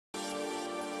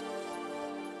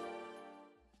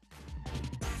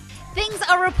Things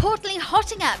are reportedly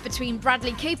hotting up between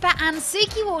Bradley Cooper and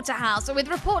Suki Waterhouse, with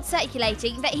reports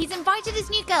circulating that he's invited his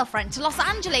new girlfriend to Los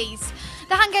Angeles.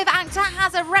 The Hangover actor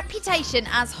has a reputation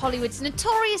as Hollywood's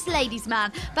notorious ladies'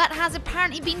 man, but has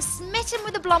apparently been smitten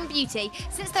with a blonde beauty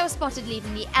since they were spotted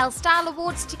leaving the Elle Style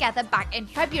Awards together back in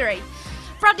February.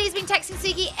 Bradley's been texting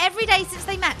Suki every day since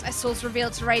they met, a source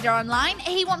revealed to Radar Online.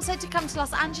 He wants her to come to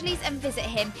Los Angeles and visit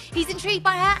him. He's intrigued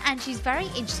by her and she's very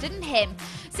interested in him.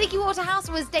 Suki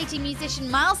Waterhouse was dating musician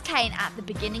Miles Kane at the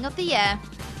beginning of the year.